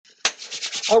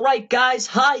Alright guys,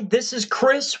 hi, this is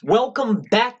Chris. Welcome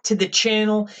back to the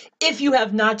channel. If you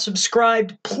have not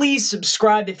subscribed, please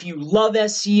subscribe if you love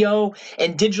SEO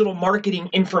and digital marketing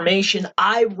information.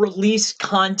 I release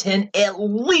content at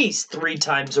least 3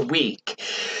 times a week.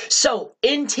 So,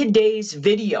 in today's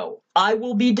video, I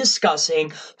will be discussing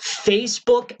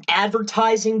Facebook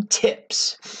advertising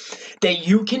tips that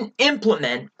you can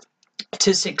implement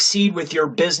to succeed with your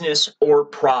business or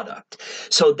product.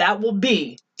 So that will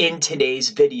be in today's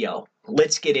video.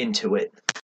 Let's get into it.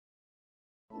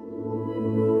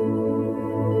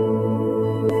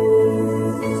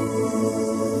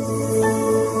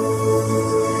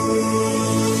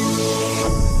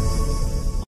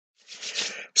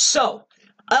 So,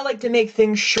 I like to make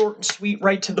things short and sweet,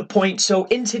 right to the point. So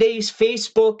in today's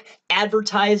Facebook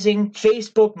advertising,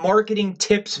 Facebook marketing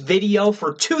tips video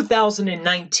for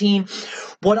 2019,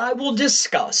 what I will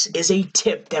discuss is a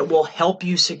tip that will help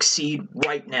you succeed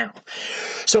right now.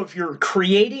 So if you're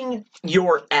creating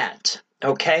your ad,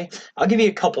 okay, I'll give you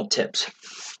a couple tips.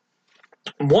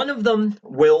 One of them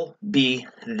will be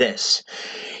this.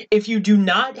 If you do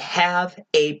not have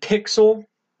a pixel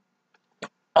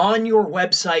on your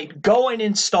website, go and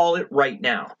install it right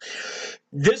now.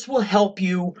 This will help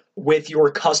you with your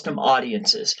custom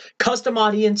audiences. Custom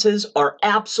audiences are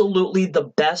absolutely the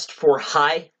best for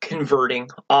high converting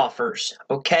offers,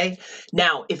 okay?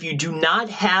 Now, if you do not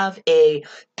have a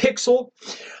pixel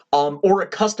or a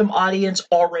custom audience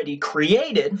already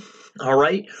created, all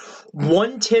right,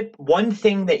 one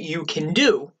thing that you can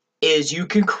do is you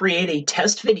can create a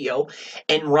test video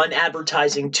and run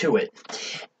advertising to it.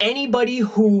 Anybody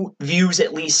who views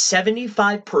at least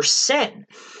 75%,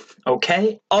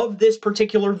 okay, of this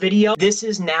particular video, this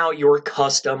is now your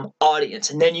custom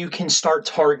audience, and then you can start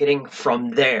targeting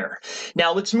from there.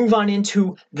 Now let's move on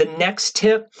into the next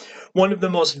tip. One of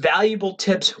the most valuable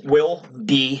tips will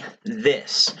be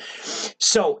this.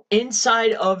 So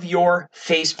inside of your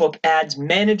Facebook Ads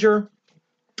Manager,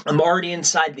 I'm already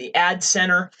inside the ad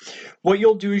center. What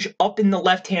you'll do is up in the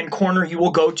left-hand corner, you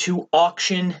will go to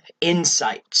Auction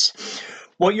Insights.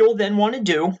 What you'll then want to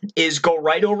do is go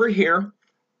right over here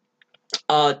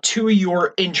to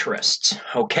your interests,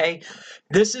 okay?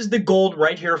 This is the gold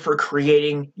right here for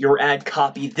creating your ad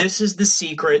copy. This is the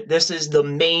secret. This is the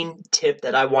main tip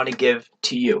that I want to give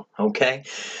to you, okay?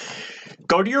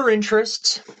 Go to your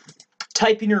interests,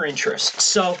 type in your interests.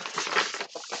 So,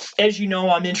 as you know,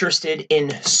 I'm interested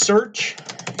in search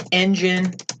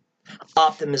engine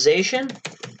optimization,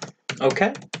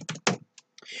 okay?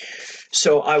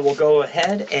 So I will go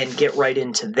ahead and get right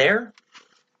into there.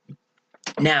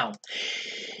 Now,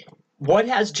 what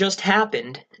has just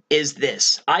happened is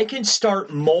this. I can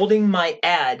start molding my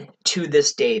ad to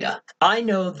this data. I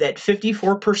know that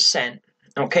 54%,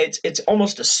 okay, it's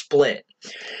almost a split,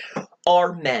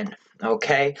 are men.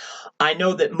 Okay, I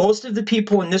know that most of the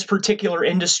people in this particular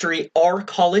industry are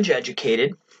college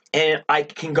educated, and I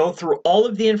can go through all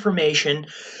of the information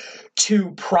to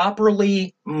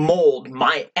properly mold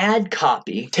my ad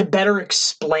copy to better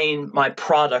explain my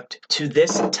product to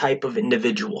this type of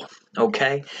individual.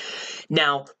 Okay,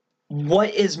 now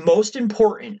what is most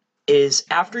important is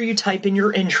after you type in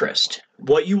your interest,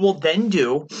 what you will then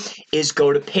do is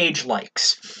go to page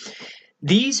likes.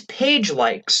 These page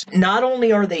likes, not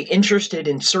only are they interested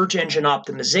in search engine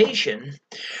optimization,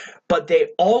 but they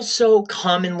also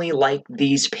commonly like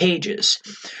these pages.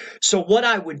 So what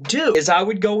I would do is I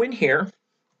would go in here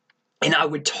and I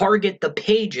would target the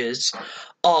pages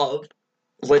of,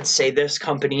 let's say, this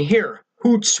company here,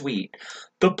 Hootsuite,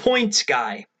 The Points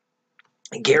Guy,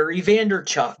 Gary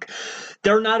Vaynerchuk.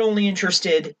 They're not only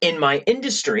interested in my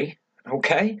industry,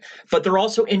 okay, but they're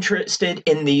also interested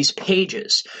in these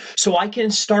pages. So I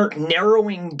can start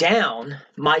narrowing down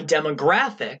my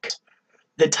demographic,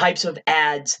 the types of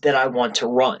ads that I want to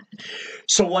run.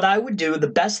 So what I would do, the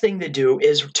best thing to do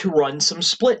is to run some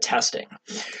split testing.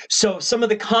 So some of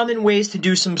the common ways to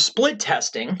do some split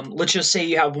testing, let's just say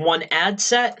you have one ad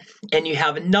set and you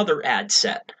have another ad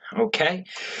set, okay?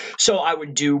 So I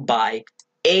would do by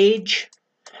age,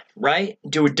 right?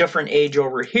 Do a different age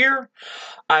over here.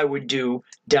 I would do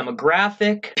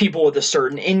demographic, people with a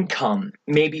certain income,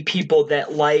 maybe people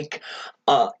that like,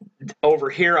 over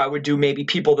here I would do maybe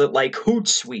people that like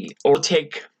Hootsuite, or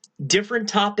take different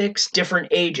topics, different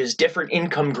ages, different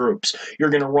income groups. You're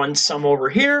going to run some over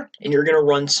here and you're going to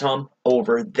run some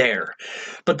over there.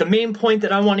 But the main point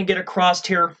that I want to get across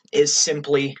here is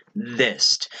simply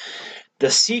this.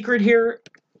 The secret here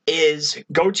is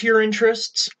go to your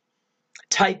interests,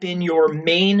 type in your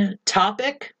main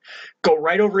topic, go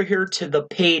right over here to the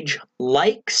page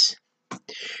likes,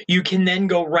 You can then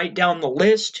go right down the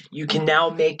list. You can now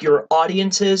make your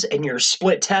audiences and your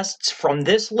split tests from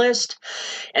this list.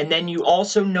 And then you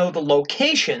also know the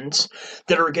locations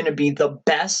that are going to be the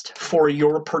best for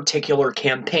your particular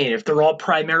campaign. If they're all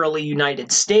primarily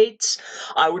United States,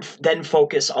 I would then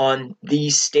focus on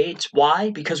these states. Why?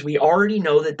 Because we already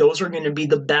know that those are going to be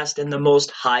the best and the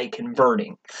most high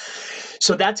converting.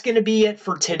 So that's going to be it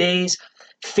for today's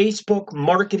Facebook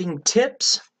marketing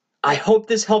tips. I hope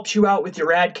this helps you out with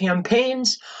your ad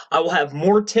campaigns. I will have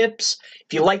more tips.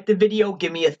 If you like the video,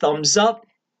 give me a thumbs up.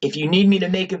 If you need me to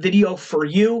make a video for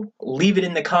you, leave it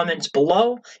in the comments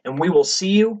below, and we will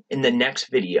see you in the next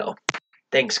video.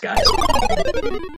 Thanks, guys.